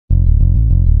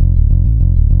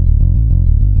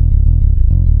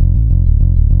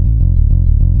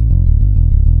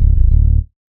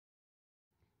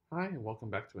welcome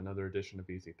back to another edition of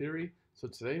Easy Theory. So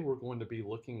today we're going to be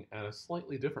looking at a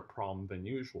slightly different problem than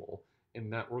usual, in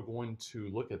that we're going to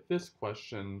look at this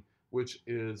question, which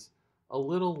is a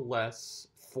little less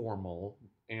formal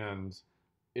and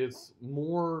it's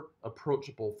more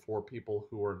approachable for people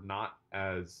who are not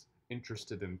as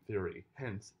interested in theory,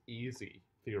 hence easy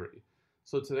theory.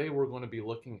 So today we're going to be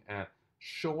looking at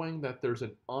showing that there's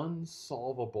an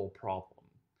unsolvable problem.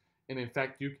 And in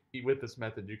fact, with this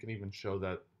method, you can even show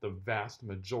that the vast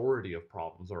majority of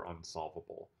problems are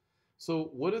unsolvable. So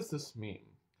what does this mean?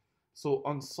 So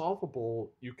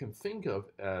unsolvable, you can think of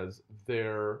as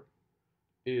there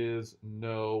is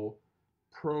no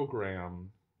program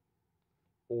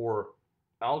or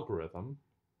algorithm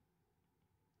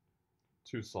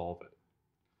to solve it.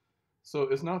 So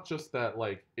it's not just that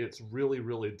it's really,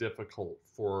 really difficult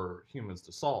for humans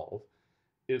to solve.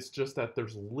 It's just that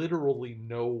there's literally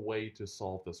no way to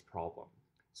solve this problem.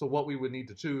 So what we would need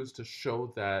to do is to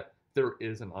show that there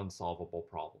is an unsolvable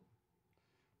problem.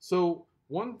 So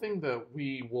one thing that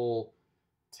we will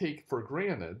take for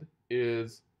granted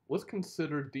is, let's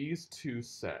consider these two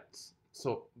sets.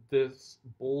 So this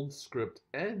bold script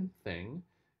N thing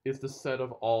is the set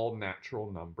of all natural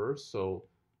numbers. So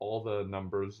all the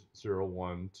numbers 0,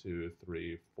 1, 2,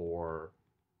 3, 4,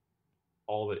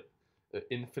 all the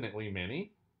infinitely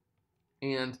many.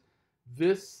 And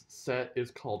this set is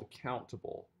called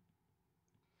countable.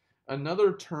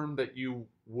 Another term that you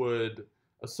would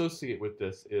associate with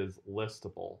this is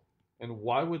listable. And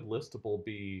why would listable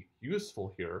be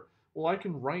useful here? Well, I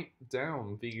can write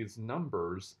down these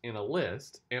numbers in a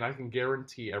list, and I can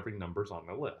guarantee every number's on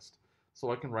the list.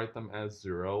 So I can write them as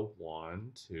 0,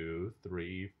 1, 2,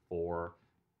 3, 4,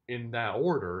 in that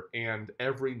order, and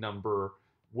every number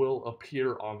will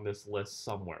appear on this list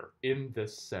somewhere in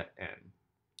this set N.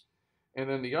 And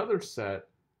then the other set,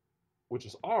 which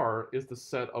is R, is the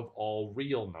set of all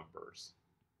real numbers.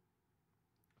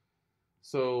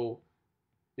 So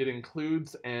it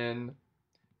includes N,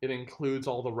 it includes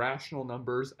all the rational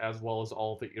numbers as well as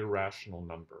all the irrational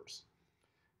numbers.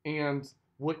 And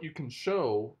what you can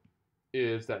show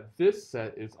is that this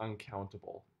set is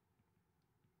uncountable,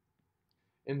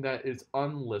 and that it's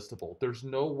unlistable. There's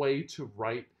no way to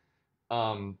write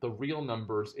the real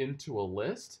numbers into a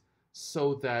list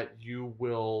so that you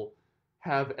will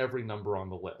have every number on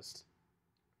the list.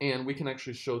 And we can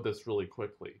actually show this really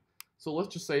quickly. So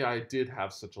let's just say I did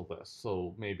have such a list.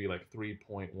 So maybe like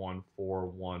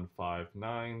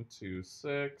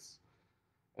 3.1415926,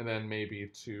 and then maybe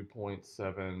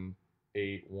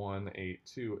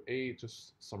 2.781828,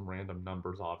 just some random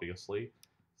numbers, obviously.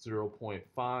 0.5,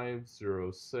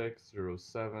 0.6,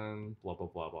 0.7, blah, blah,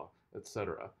 blah, blah,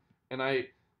 etc. And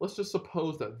let's just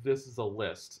suppose that this is a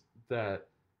list that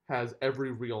has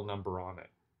every real number on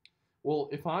it. Well,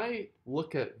 if I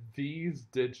look at these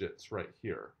digits right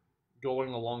here,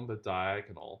 going along the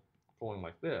diagonal, going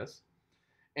like this,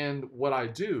 and what I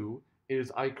do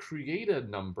is I create a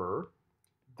number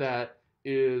that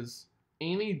is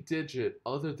any digit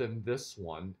other than this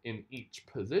one in each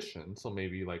position. So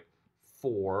maybe like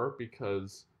 4,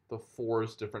 because the 4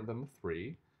 is different than the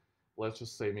 3. Let's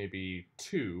just say maybe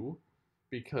 2,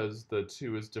 because the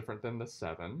 2 is different than the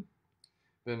 7.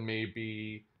 Then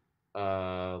maybe,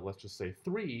 let's just say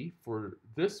 3 for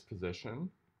this position.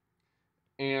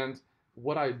 And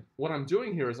what I'm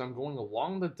doing here is I'm going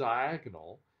along the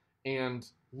diagonal and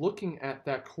looking at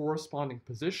that corresponding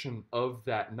position of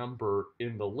that number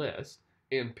in the list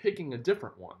and picking a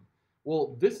different one.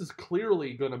 Well, this is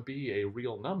clearly going to be a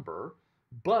real number,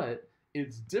 but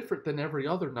it's different than every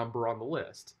other number on the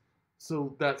list.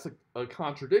 So that's a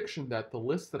contradiction that the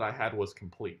list that I had was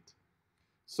complete.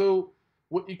 So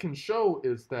what you can show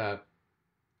is that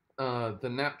the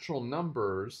natural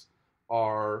numbers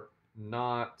are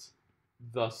not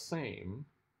the same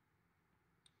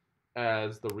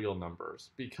as the real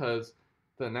numbers, because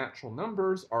the natural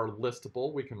numbers are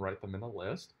listable, we can write them in a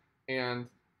list, and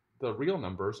the real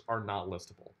numbers are not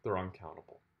listable, they're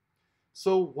uncountable.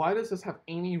 So why does this have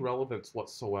any relevance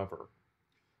whatsoever?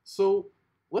 So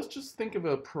let's just think of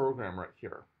a program right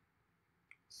here.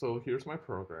 So here's my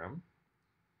program,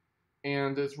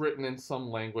 and it's written in some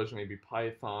language, maybe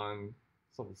Python,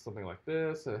 something like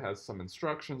this. It has some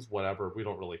instructions, whatever, we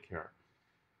don't really care.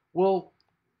 Well,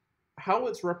 how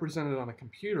it's represented on a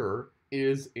computer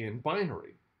is in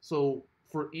binary. So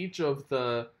for each of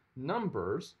the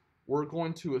numbers, we're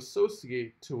going to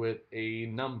associate to it a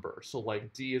number. So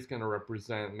like D is going to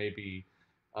represent maybe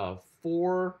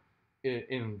 4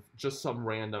 in just some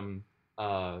random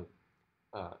encoding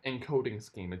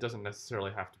scheme. It doesn't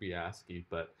necessarily have to be ASCII,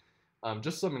 but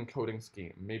just some encoding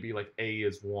scheme. Maybe like A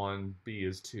is 1, B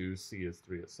is 2, C is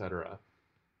 3, etc.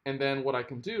 And then what I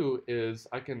can do is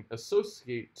I can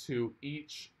associate to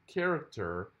each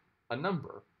character a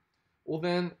number. Well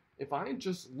then, if I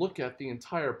just look at the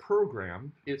entire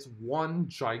program, it's one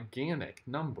gigantic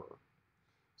number.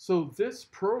 So this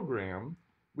program,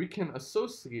 we can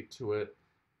associate to it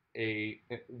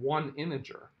one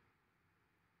integer.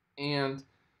 And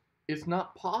it's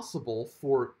not possible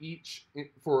for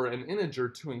an integer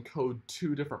to encode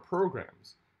two different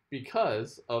programs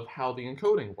because of how the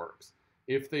encoding works.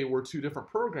 If they were two different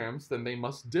programs, then they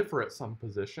must differ at some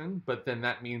position, but then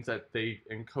that means that they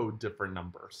encode different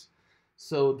numbers.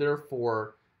 So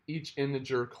therefore, each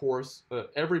integer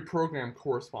every program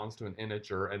corresponds to an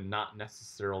integer and not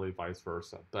necessarily vice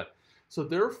versa. But so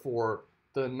therefore,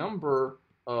 the number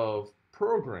of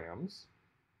programs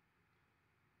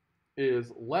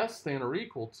is less than or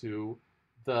equal to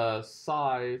the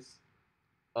size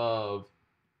of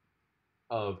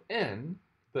n,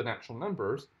 the natural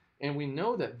numbers, and we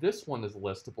know that this one is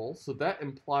listable, so that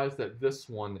implies that this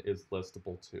one is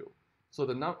listable too. So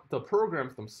the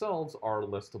programs themselves are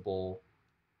listable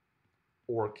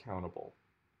or countable.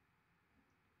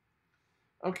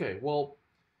 Okay, well,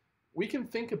 we can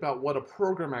think about what a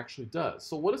program actually does.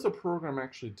 So what does a program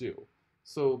actually do?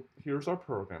 So here's our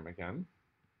program again.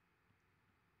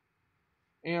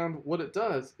 And what it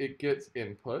does, it gets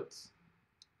inputs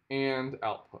and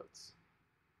outputs.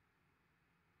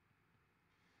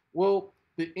 Well,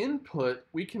 the input,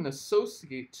 we can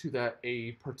associate to that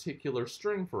a particular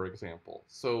string, for example.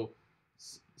 So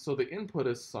the input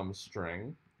is some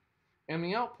string, and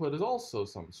the output is also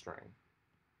some string,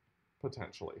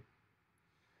 potentially.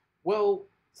 Well,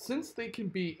 since they can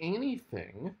be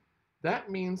anything, that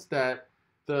means that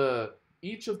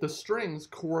each of the strings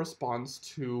corresponds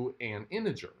to an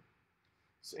integer,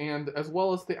 and as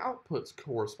well as the outputs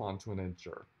correspond to an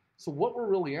integer. So what we're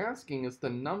really asking is the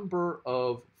number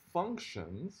of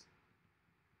functions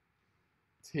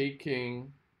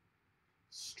taking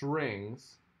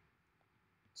strings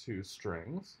to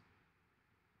strings,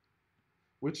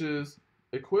 which is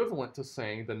equivalent to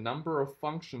saying the number of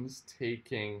functions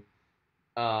taking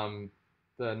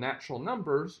the natural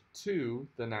numbers to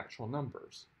the natural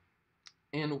numbers.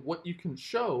 And what you can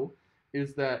show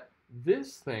is that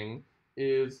this thing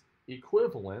is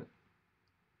equivalent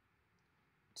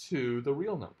to the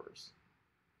real numbers.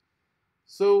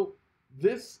 So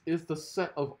this is the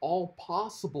set of all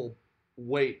possible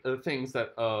things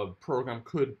that a program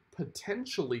could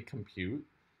potentially compute,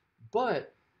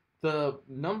 but the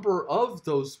number of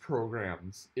those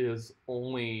programs is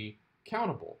only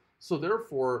countable. So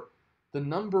therefore, the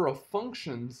number of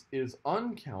functions is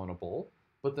uncountable,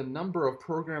 but the number of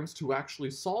programs to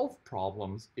actually solve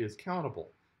problems is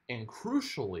countable. And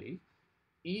crucially,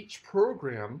 each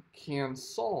program can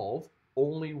solve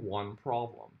only one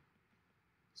problem.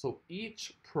 So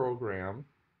each program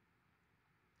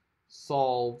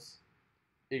solves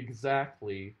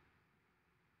exactly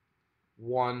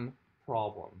one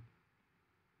problem.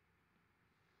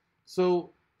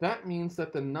 So that means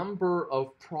that the number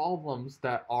of problems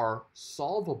that are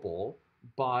solvable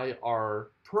by our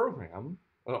program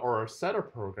or our set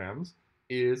of programs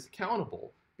is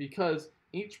countable, because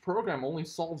each program only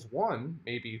solves one.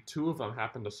 Maybe two of them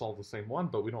happen to solve the same one,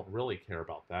 but we don't really care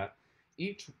about that.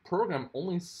 Each program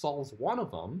only solves one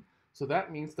of them, so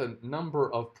that means the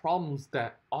number of problems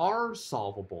that are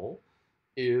solvable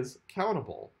is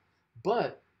countable.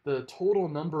 But the total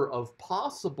number of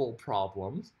possible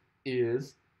problems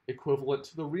is equivalent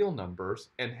to the real numbers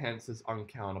and hence is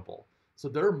uncountable. So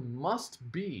there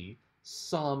must be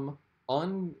some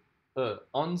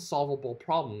unsolvable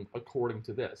problem according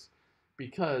to this,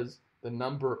 because the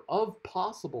number of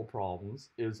possible problems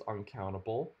is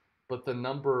uncountable, but the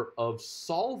number of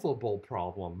solvable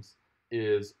problems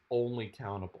is countable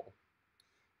countable.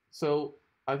 So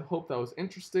I hope that was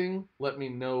interesting. Let me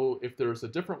know if there's a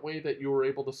different way that you were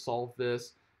able to solve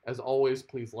this. As always,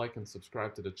 please like and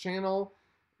subscribe to the channel.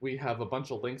 We have a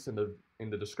bunch of links in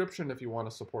the description if you want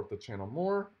to support the channel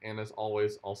more. And as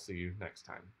always, I'll see you next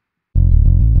time.